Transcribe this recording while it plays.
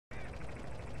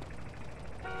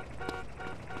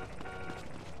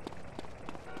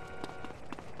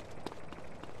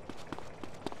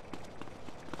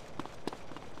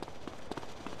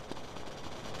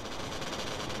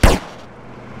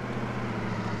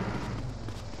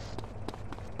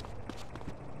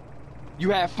You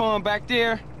had fun back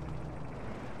there?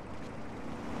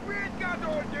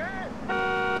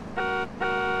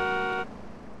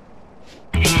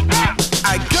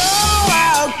 I go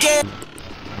out get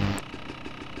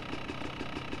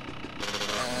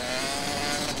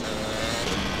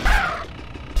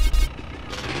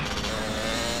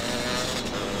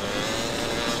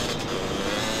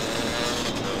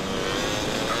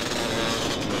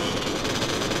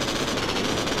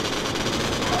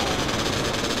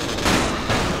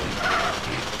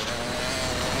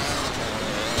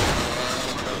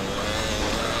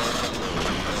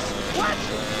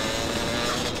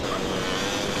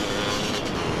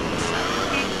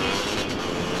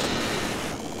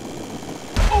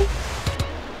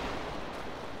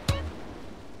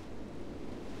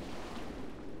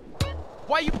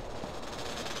Why you...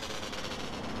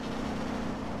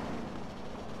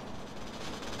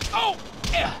 Oh!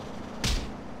 Yeah.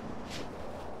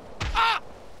 Ah!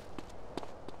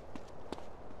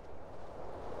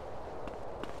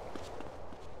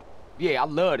 Yeah, I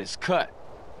love this cut.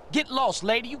 Get lost,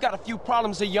 lady. You got a few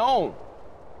problems of your own.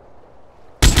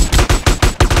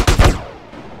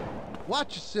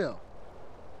 Watch yourself.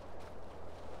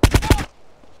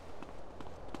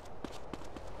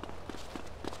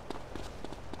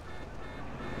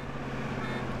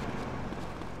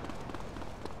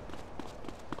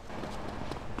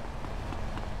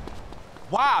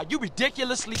 Wow, you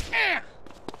ridiculously...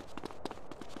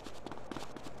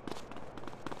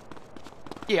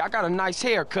 Yeah, I got a nice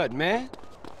haircut, man.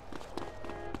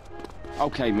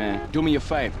 Okay, man, do me a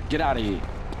favor. Get out of here.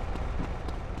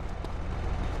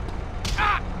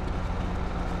 Ah!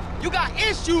 You got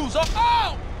issues,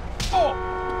 oh!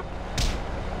 Oh!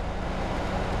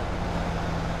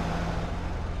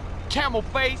 Camel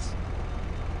face.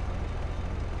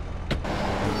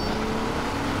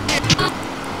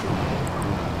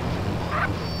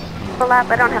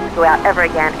 I don't have to go out ever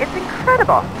again. It's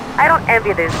incredible. I don't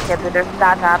envy those kids with their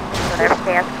stock options or their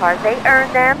fast cars. They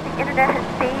earned them. The internet has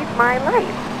saved my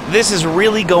life. This is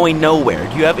really going nowhere.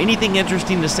 Do you have anything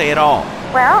interesting to say at all?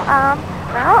 Well,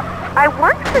 I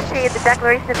once appreciated the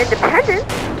Declaration of Independence.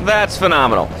 That's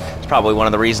phenomenal. It's probably one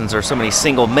of the reasons there's so many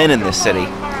single men in this city.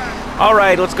 All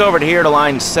right, let's go over to here to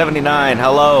line 79.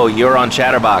 Hello, you're on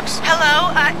Chatterbox. Hello,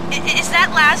 is that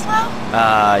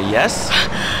Laszlo? Yes?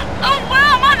 Oh,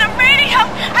 wow, I'm on the radio!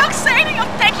 How exciting! Oh,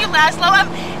 thank you, Laszlo.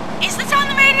 Is this on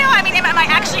the radio? I mean, am I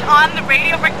actually on the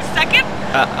radio right this second?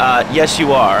 Yes,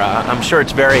 you are. I'm sure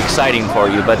it's very exciting for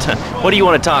you, but what do you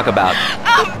want to talk about?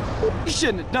 You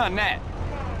shouldn't have done that.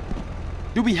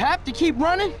 Do we have to keep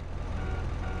running?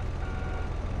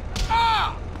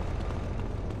 Ah!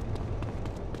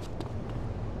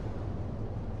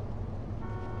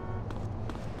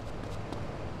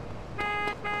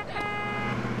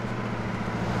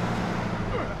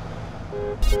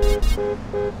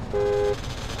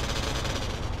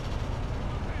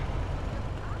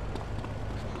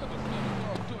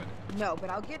 No, but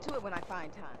I'll get to it when I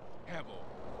find time.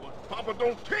 Papa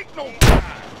don't take no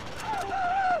time.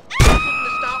 Something to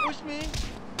start with me?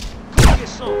 Go get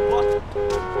some, Buster.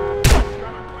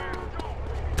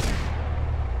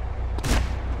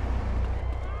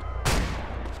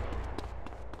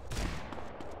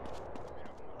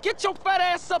 Get your fat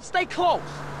ass up, stay close.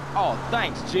 Oh,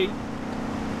 thanks, G.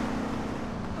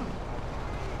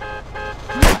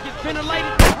 Get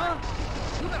ventilated, huh?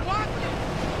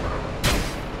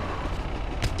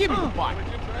 Give me the bike.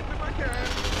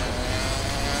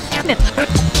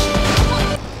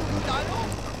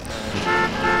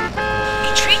 He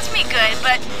treats me good,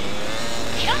 but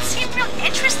he don't seem real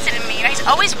interested in me. You know, he's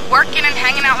always working and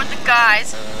hanging out with the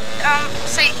guys.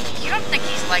 Say, you don't think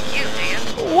he's like you, do you?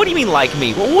 What do you mean like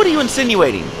me? Well, what are you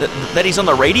insinuating? That he's on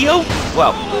the radio?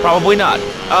 Well, probably not.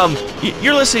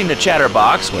 You're listening to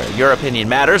Chatterbox, where your opinion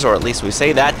matters, or at least we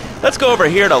say that. Let's go over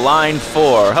here to line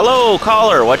 4. Hello,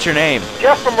 caller. What's your name?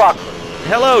 Jeff from Rockford.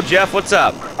 Hello, Jeff. What's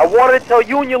up? I wanted to tell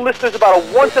you and your listeners about a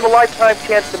once-in-a-lifetime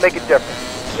chance to make a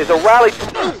difference. There's a rally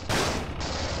tomorrow.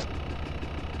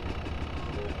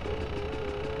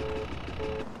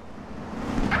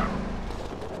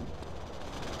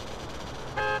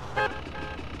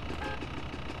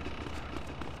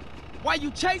 Why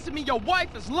you chasing me? Your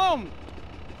wife is lonely.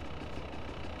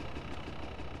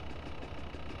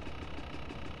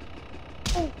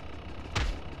 Ooh.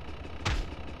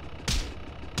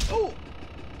 Ooh.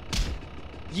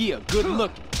 Yeah, good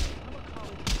looking.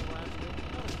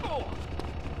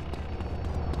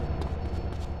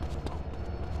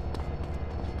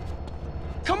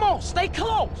 Come on, stay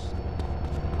close.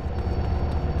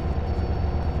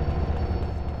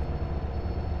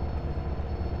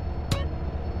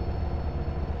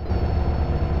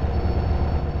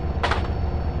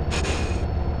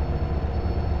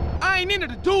 ain't into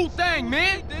the dude thing,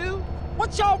 man. Dude.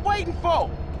 What y'all waiting for?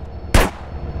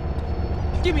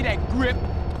 Give me that grip.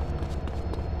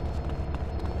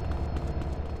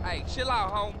 Hey, chill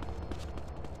out, homie.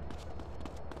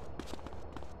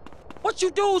 What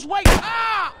you dudes waiting?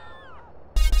 Ah!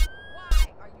 Why?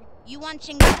 Are you want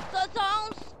chingazo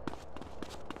zones?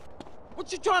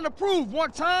 What you trying to prove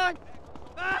one time?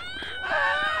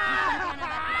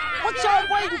 What y'all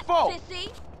waiting for?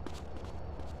 Sissy?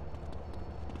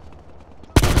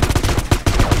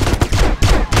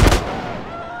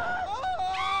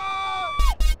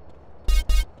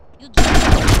 You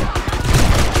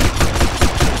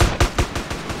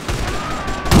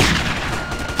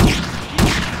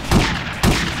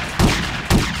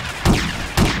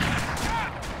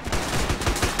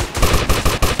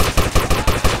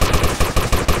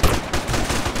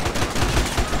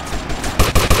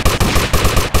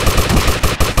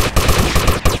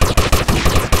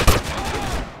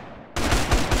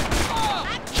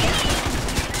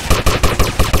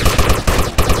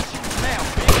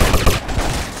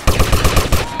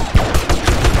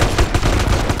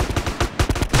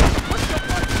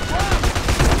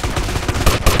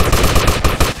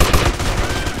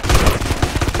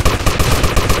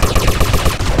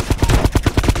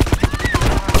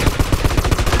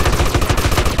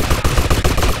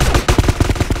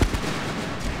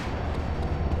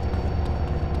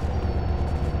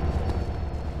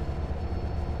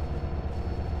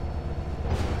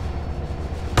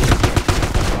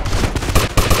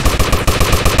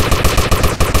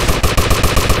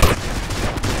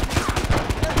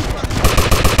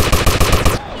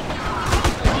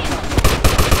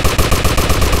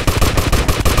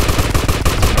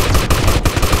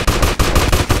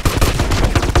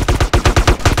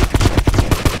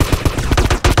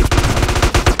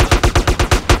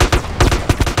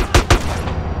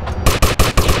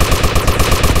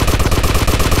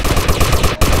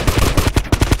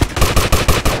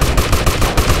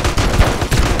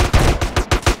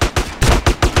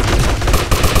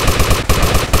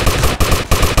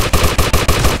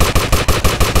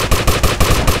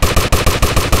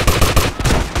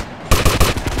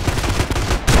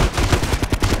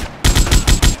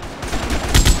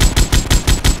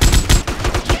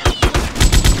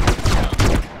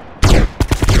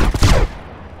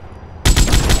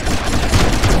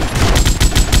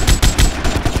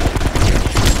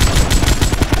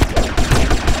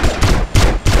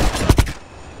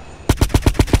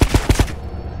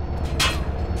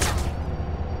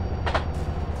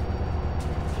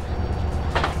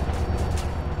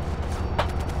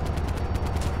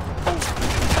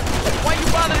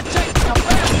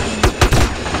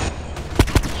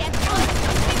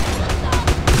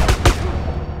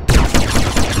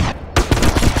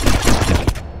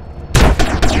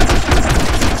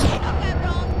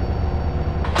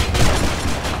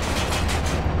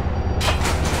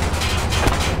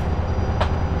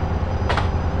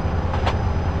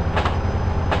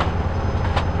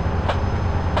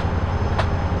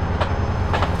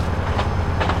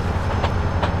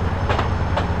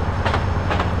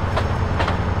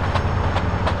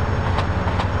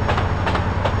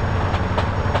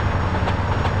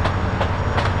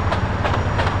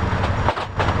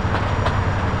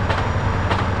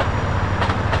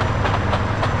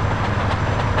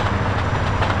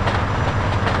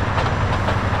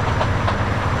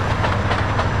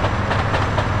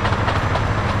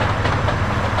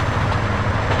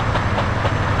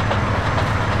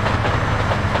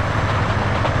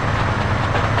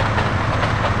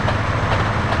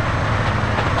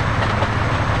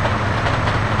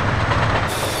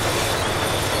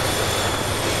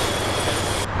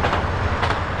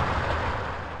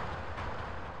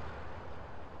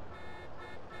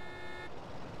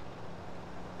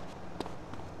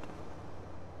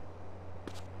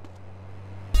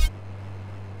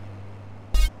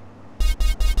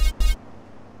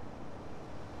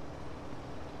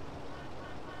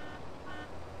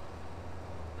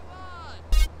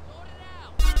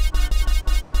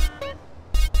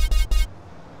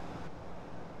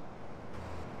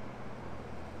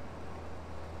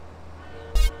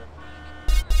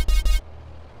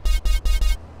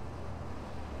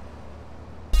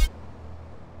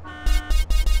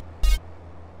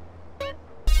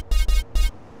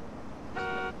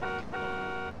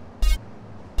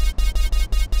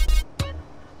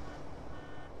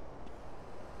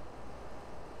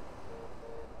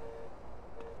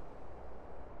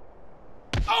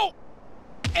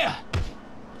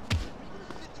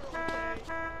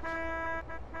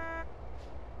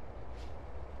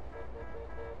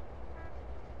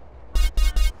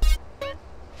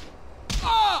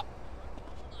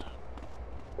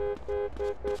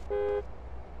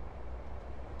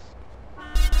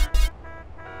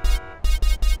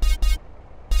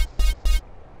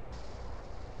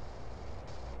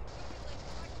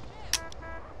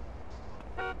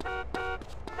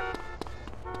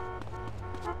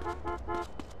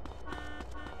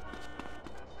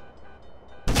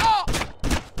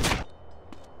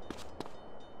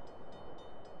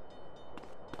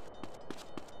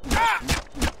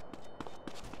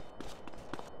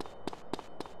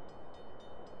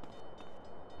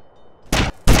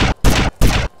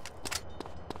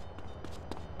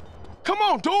Come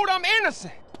on, dude, I'm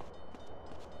innocent.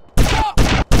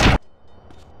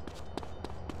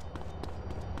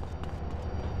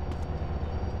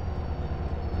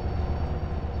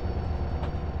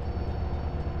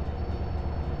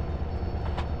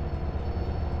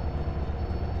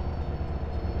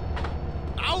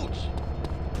 Ouch!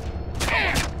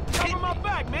 Cover my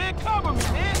back, man. Cover me,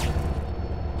 man.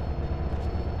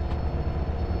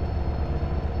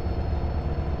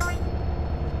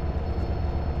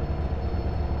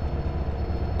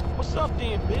 What's up,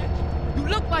 then, bitch? You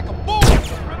look like a fool.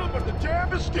 Riddle, but the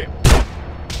jab is stiff.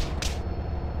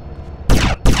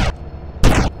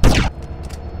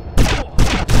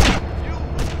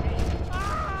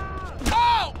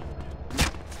 Oh!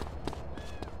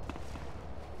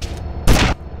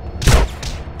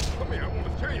 Come here, I want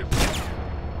to tell you something.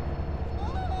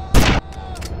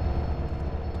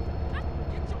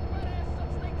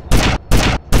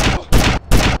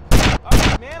 All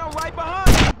right, man, I'm right behind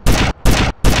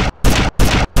you.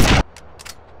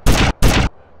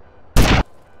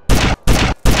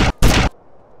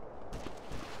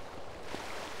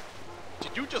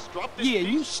 Did you just drop this Yeah, piece?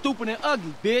 you stupid and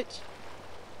ugly, bitch.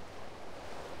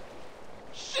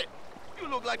 Shit! You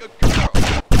look like a girl.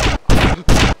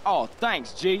 Oh,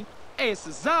 thanks, G. Hey, it's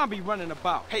a zombie running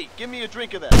about. Hey, give me a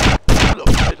drink of that. You look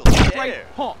a little Straight scared.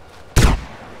 punk.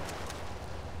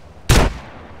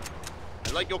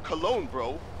 I like your cologne,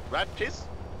 bro. Rat piss?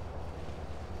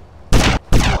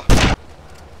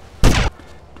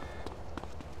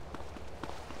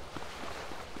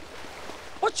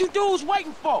 What you dudes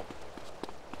waiting for?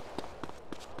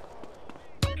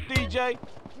 DJ,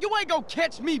 You ain't gonna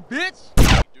catch me, bitch.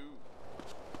 dude.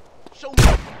 Show me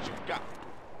what you got.